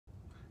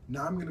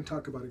Now I'm going to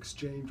talk about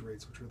exchange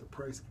rates, which are the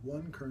price of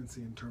one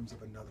currency in terms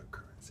of another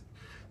currency.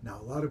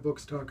 Now, a lot of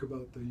books talk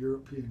about the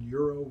European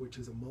euro, which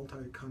is a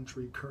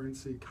multi-country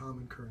currency,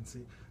 common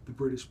currency, the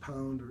British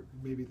pound, or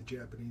maybe the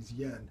Japanese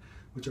yen,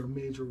 which are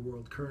major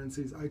world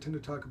currencies. I tend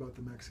to talk about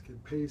the Mexican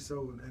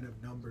peso and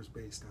have numbers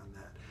based on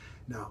that.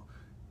 Now,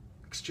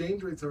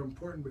 exchange rates are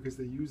important because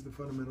they use the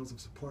fundamentals of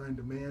supply and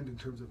demand in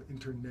terms of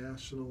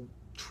international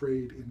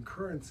trade in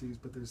currencies,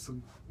 but there's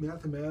some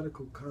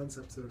mathematical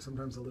concepts that are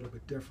sometimes a little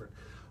bit different.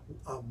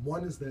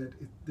 One is that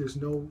there's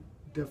no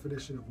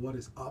definition of what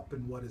is up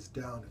and what is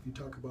down. If you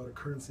talk about a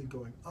currency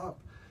going up,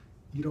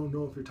 you don't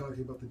know if you're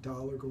talking about the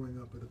dollar going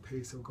up or the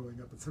peso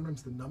going up, and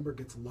sometimes the number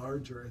gets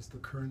larger as the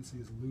currency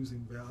is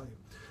losing value.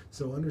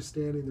 So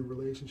understanding the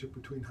relationship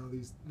between how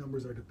these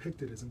numbers are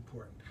depicted is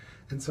important.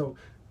 And so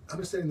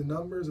understanding the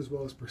numbers as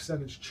well as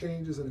percentage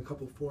changes and a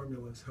couple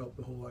formulas help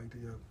the whole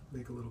idea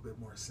make a little bit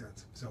more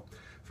sense. So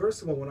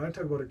first of all, when I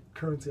talk about a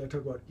currency, I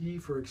talk about E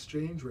for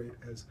exchange rate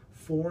as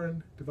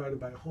foreign divided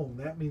by home.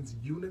 That means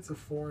units of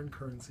foreign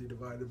currency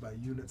divided by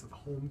units of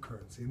home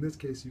currency. In this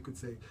case, you could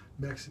say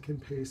Mexican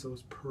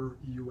pesos per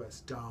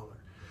US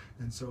dollar.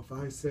 And so if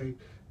I say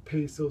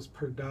pesos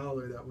per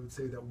dollar, that would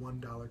say that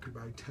 $1 could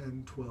buy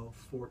 10, 12,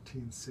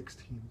 14,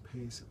 16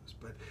 pesos.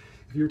 But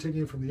if you're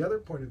taking it from the other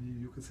point of view,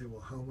 you could say,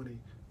 well, how many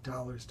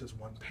dollars does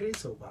one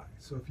peso buy?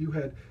 So if you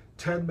had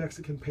 10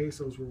 Mexican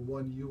pesos were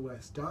 $1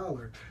 US,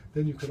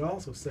 then you could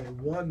also say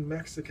 1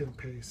 Mexican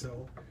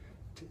peso,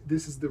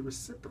 this is the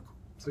reciprocal.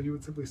 So you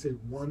would simply say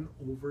 1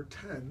 over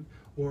 10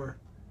 or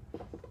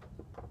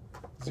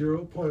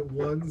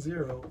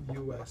 0.10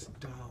 US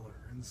dollar.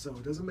 And so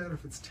it doesn't matter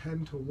if it's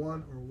 10 to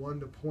 1 or 1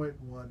 to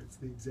 0.1, it's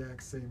the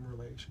exact same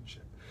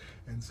relationship.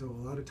 And so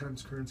a lot of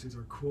times currencies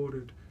are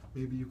quoted,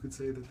 maybe you could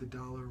say that the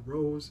dollar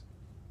rose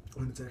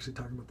when it's actually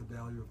talking about the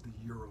value of the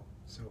euro.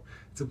 So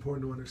it's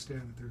important to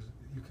understand that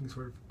you can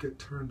sort of get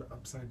turned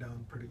upside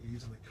down pretty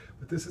easily.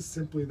 But this is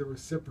simply the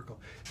reciprocal.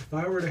 If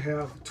I were to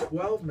have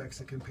 12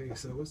 Mexican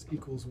pesos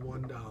equals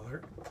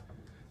 $1,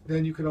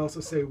 then you could also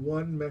say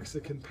 1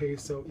 Mexican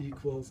peso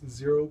equals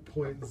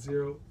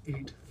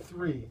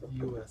 0.083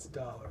 US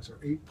dollars or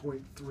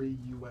 8.3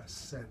 US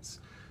cents.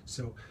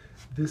 So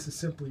this is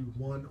simply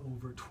 1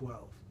 over 12.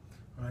 All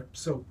right.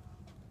 So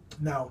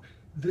now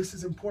this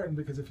is important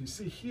because if you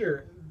see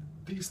here,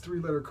 these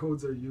 3-letter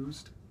codes are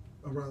used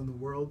around the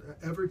world.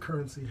 Every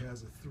currency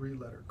has a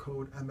 3-letter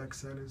code.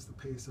 MXN is the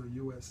peso,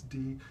 USD.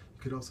 You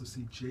could also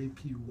see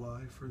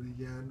JPY for the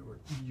yen or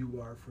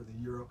EUR for the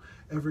euro.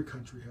 Every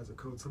country has a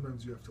code.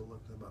 Sometimes you have to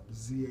look them up.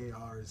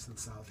 ZAR is the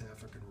South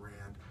African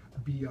rand.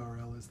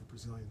 BRL is the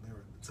Brazilian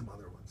lira, and some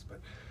other ones.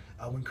 But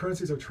when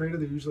currencies are traded,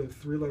 they usually have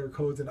 3-letter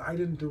codes, and I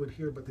didn't do it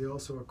here, but they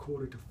also are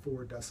quoted to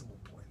 4 decimal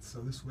points. So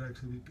this would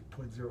actually be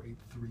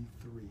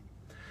 0.0833.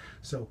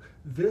 So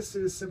this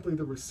is simply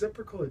the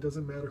reciprocal. It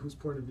doesn't matter whose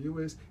point of view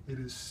is. It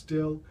is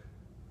still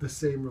the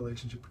same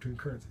relationship between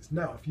currencies.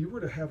 Now, if you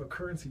were to have a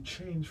currency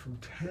change from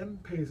 10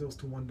 pesos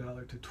to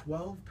 $1 to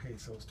 12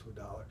 pesos to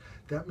 $1,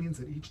 that means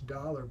that each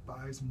dollar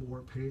buys more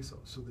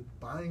pesos. So the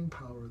buying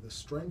power, the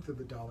strength of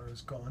the dollar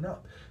has gone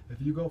up.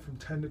 If you go from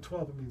 10 to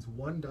 12, it means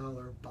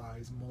 $1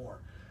 buys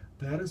more.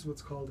 That is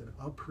what's called an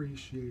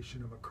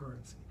appreciation of a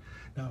currency.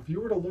 Now, if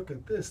you were to look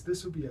at this,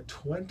 this would be a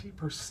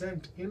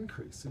 20%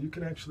 increase. So you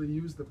can actually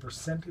use the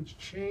percentage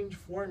change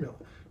formula.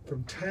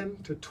 From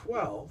 10 to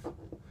 12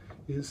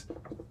 is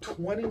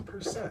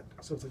 20%.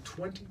 So it's a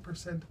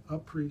 20%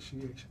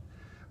 appreciation.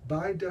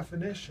 By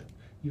definition,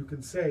 you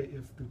can say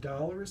if the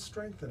dollar is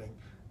strengthening,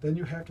 then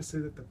you have to say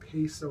that the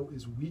peso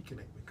is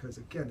weakening because,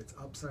 again, it's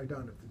upside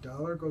down. If the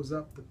dollar goes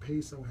up, the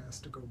peso has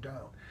to go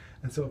down.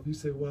 And so if you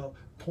say, well,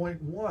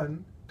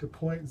 0.1 to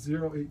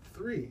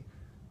 0.083,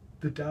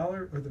 the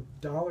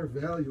dollar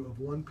value of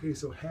 1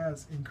 peso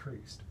has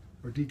increased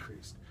or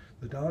decreased.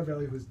 The dollar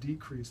value has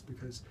decreased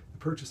because the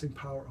purchasing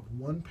power of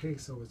 1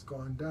 peso has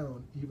gone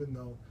down even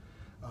though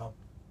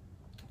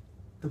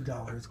the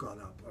dollar has gone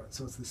up. All right,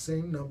 so it's the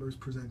same numbers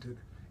presented.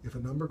 If a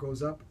number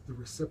goes up, the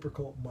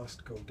reciprocal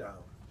must go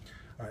down.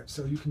 All right,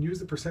 so you can use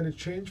the percentage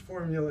change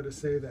formula to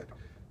say that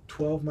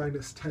 12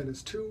 minus 10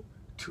 is 2,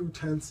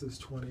 2/10 is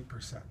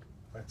 20%.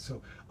 Right,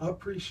 so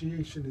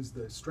appreciation is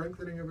the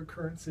strengthening of a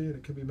currency, and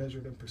it can be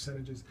measured in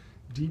percentages.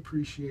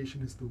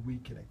 Depreciation is the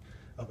weakening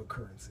of a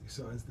currency.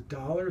 So as the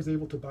dollar is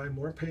able to buy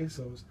more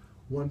pesos,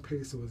 1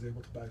 peso is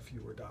able to buy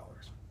fewer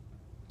dollars.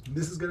 And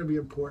this is going to be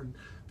important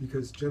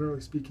because, generally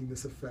speaking,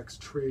 this affects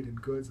trade in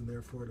goods, and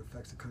therefore it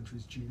affects a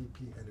country's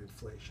GDP and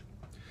inflation.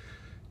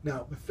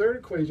 Now, the third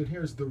equation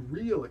here is the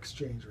real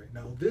exchange rate.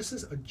 Now, this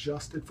is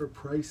adjusted for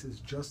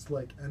prices just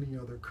like any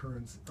other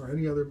currency or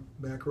any other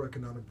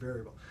macroeconomic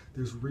variable.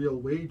 There's real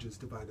wages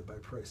divided by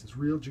prices.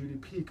 Real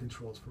GDP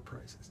controls for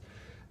prices.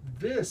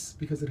 This,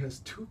 because it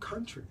has 2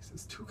 countries,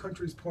 it's 2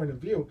 countries' point of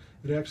view,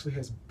 it actually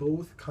has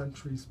both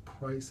countries'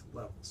 price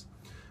levels.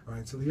 All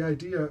right, so the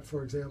idea,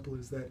 for example,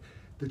 is that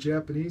the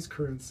Japanese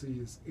currency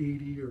is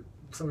 80 or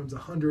sometimes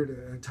 100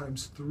 and at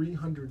times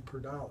 300 per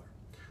dollar.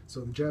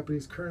 So the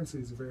Japanese currency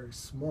is very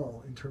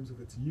small in terms of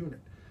its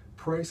unit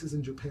prices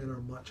in Japan are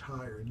much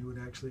higher, and you would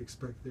actually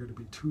expect there to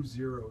be 2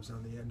 zeros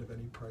on the end of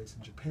any price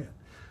in Japan.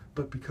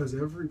 But because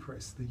every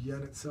price, the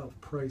yen itself,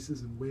 prices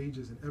and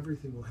wages and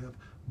everything will have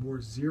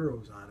more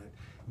zeros on it,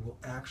 it will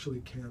actually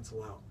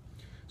cancel out.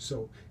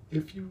 So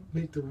if you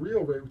make the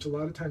real rate, which a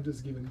lot of times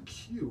is given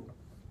Q,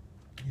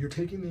 you're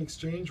taking the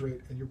exchange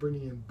rate and you're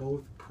bringing in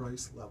both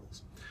price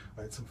levels.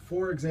 All right, so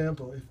for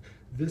example, if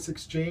this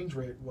exchange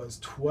rate was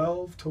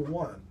 12 to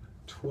 1,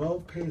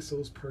 12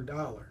 pesos per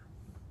dollar,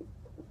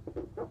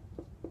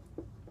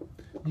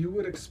 you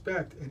would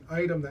expect an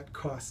item that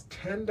costs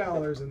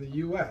 $10 in the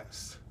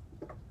US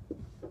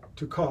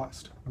to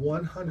cost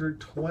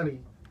 120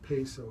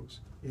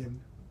 pesos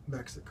in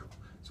Mexico.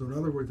 So in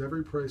other words,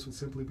 every price would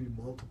simply be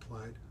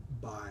multiplied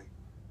by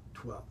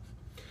 12.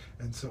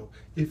 And so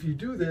if you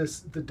do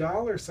this, the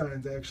dollar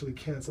signs actually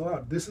cancel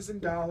out. This is in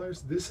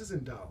dollars, this is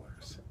in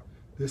dollars.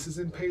 This is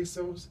in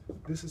pesos,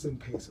 this is in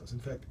pesos. In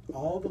fact,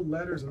 all the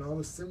letters and all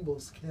the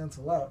symbols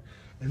cancel out,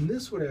 and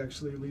this would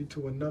actually lead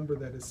to a number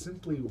that is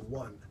simply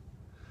 1.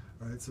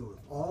 All right, so if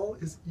all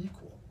is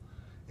equal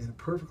in a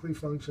perfectly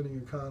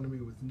functioning economy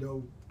with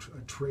no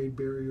trade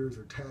barriers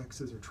or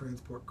taxes or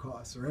transport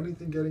costs or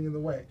anything getting in the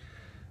way,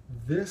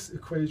 this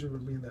equation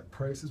would mean that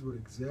prices would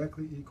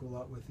exactly equal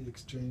out with the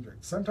exchange rate.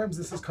 Sometimes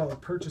this is called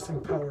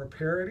purchasing power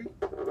parity,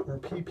 or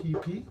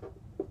PPP,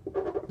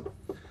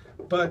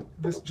 but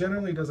this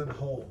generally doesn't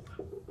hold.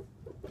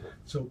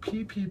 So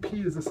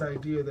PPP is this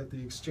idea that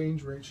the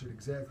exchange rate should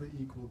exactly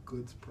equal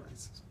goods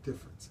prices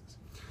differences.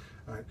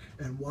 All right,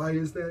 and why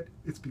is that?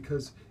 It's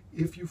because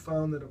if you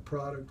found that a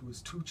product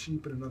was too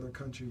cheap in another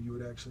country, you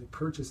would actually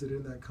purchase it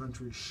in that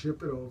country,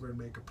 ship it over, and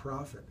make a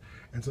profit.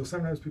 And so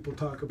sometimes people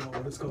talk about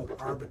what is called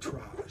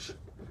arbitrage.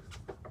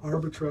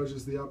 Arbitrage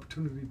is the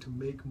opportunity to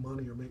make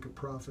money or make a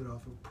profit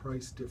off of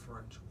price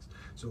differentials.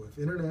 So if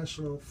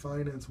international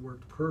finance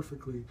worked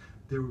perfectly,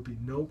 there would be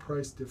no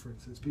price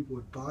differences. People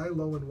would buy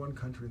low in one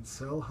country and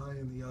sell high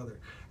in the other.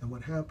 And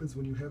what happens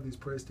when you have these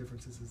price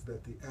differences is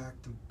that the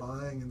act of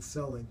buying and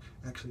selling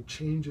actually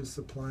changes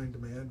supply and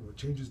demand, or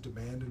changes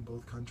demand in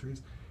both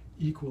countries,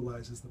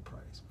 equalizes the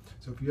price.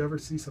 So if you ever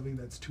see something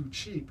that's too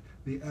cheap,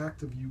 the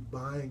act of you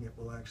buying it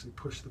will actually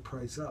push the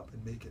price up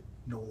and make it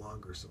no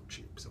longer so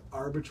cheap. So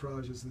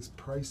arbitrage is this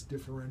price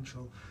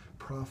differential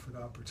profit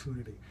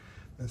opportunity.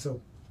 And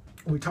so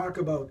when we talk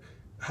about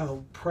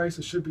how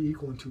prices should be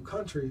equal in two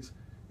countries,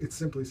 it's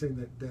simply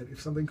saying that if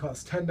something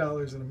costs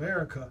 $10 in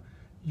America,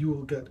 you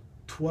will get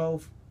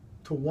 12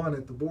 to 1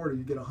 at the border.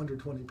 You get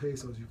 120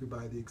 pesos. You could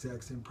buy the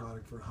exact same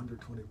product for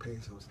 120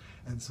 pesos.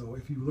 And so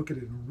if you look at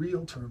it in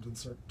real terms, in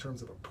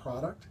terms of a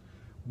product,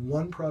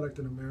 one product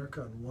in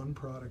America and one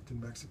product in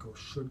Mexico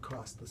should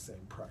cost the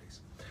same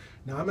price.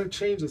 Now I'm going to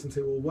change this and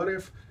say, well, what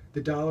if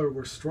the dollar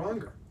were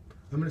stronger?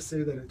 I'm going to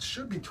say that it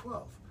should be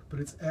 12, but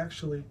it's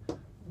actually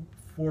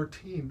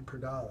 14 per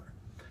dollar.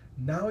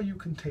 Now you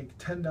can take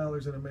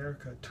 $10 in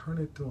America, turn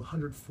it to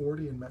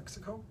 140 in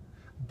Mexico,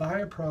 buy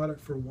a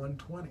product for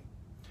 120.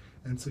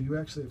 And so you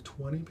actually have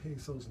 20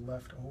 pesos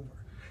left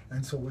over.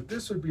 And so what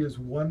this would be is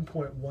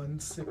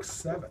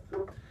 1.167.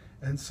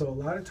 And so a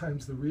lot of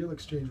times the real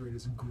exchange rate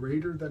is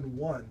greater than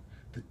 1.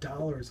 The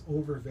dollar is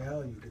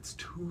overvalued. It's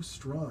too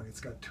strong. It's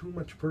got too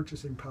much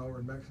purchasing power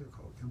in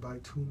Mexico. It can buy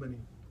too many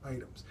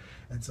items.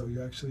 And so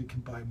you actually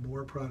can buy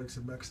more products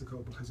in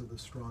Mexico because of the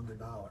stronger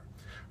dollar.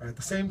 Or at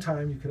the same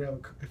time, you could have,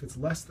 if it's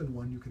less than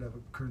 1, you could have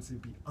a currency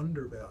be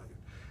undervalued.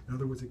 In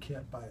other words, it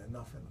can't buy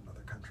enough in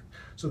another country.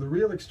 So the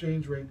real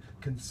exchange rate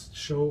can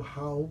show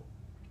how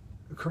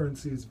a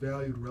currency is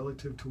valued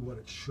relative to what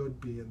it should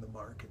be in the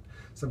market.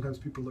 Sometimes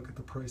people look at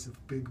the price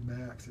of Big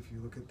Macs. If you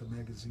look at the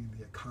magazine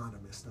The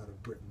Economist out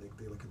of Britain,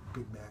 they look at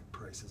Big Mac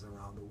prices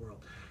around the world.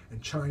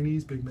 And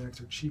Chinese Big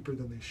Macs are cheaper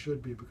than they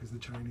should be because the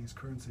Chinese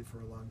currency for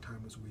a long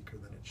time was weaker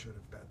than it should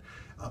have been.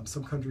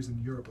 Some countries in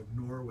Europe, like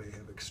Norway,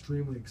 have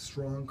extremely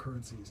strong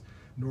currencies.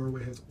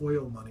 Norway has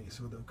oil money,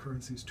 so the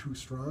currency is too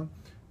strong.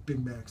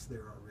 Big Macs there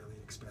are really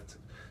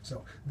expensive.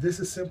 So this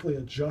is simply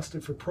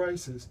adjusted for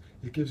prices.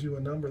 It gives you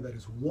a number that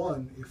is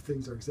 1 if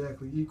things are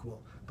exactly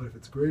equal, but if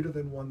it's greater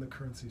than 1, the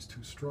currency is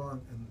too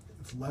strong, and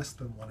it's less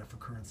than 1 if a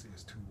currency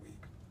is too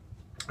weak.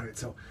 All right,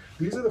 so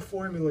these are the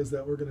formulas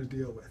that we're going to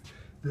deal with.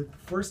 The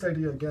first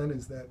idea, again,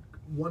 is that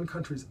one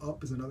country's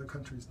up as another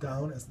country's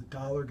down. As the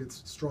dollar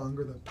gets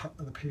stronger,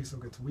 the peso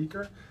gets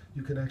weaker.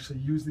 You can actually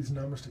use these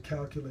numbers to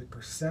calculate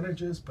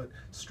percentages, but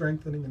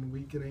strengthening and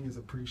weakening is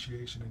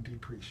appreciation and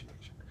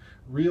depreciation.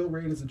 Real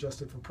rate is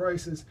adjusted for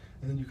prices,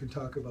 and then you can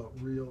talk about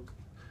real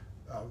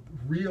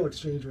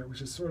exchange rate,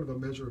 which is sort of a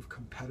measure of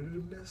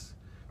competitiveness.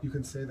 You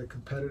can say that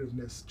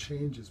competitiveness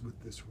changes with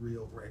this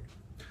real rate.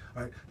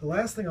 All right, the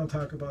last thing I'll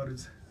talk about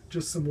is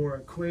just some more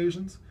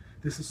equations.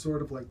 This is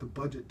sort of like the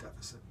budget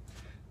deficit.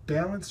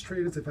 Balanced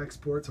trade is if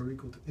exports are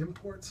equal to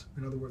imports.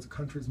 In other words, a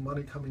country's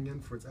money coming in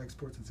for its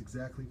exports is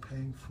exactly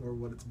paying for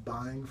what it's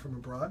buying from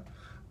abroad.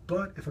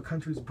 But if a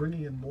country is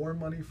bringing in more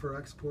money for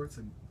exports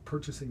and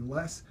purchasing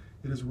less,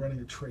 it is running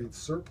a trade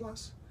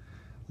surplus.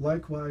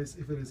 Likewise,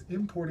 if it is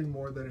importing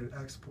more than it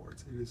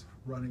exports, it is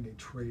running a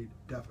trade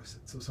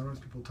deficit. So sometimes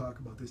people talk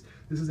about this.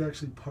 This is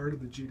actually part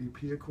of the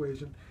GDP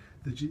equation.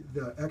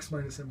 The X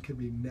minus M can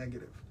be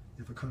negative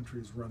if a country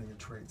is running a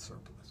trade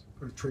surplus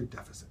or a trade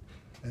deficit.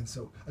 And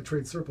so a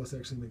trade surplus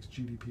actually makes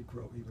GDP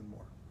grow even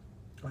more.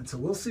 And so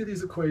we'll see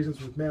these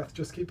equations with math.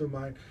 Just keep in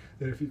mind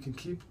that if you can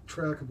keep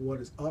track of what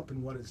is up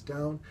and what is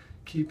down,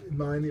 keep in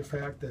mind the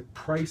fact that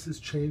prices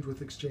change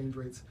with exchange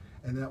rates,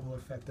 and that will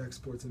affect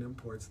exports and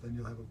imports, then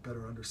you'll have a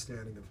better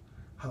understanding of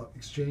how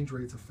exchange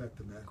rates affect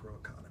the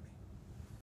macroeconomy.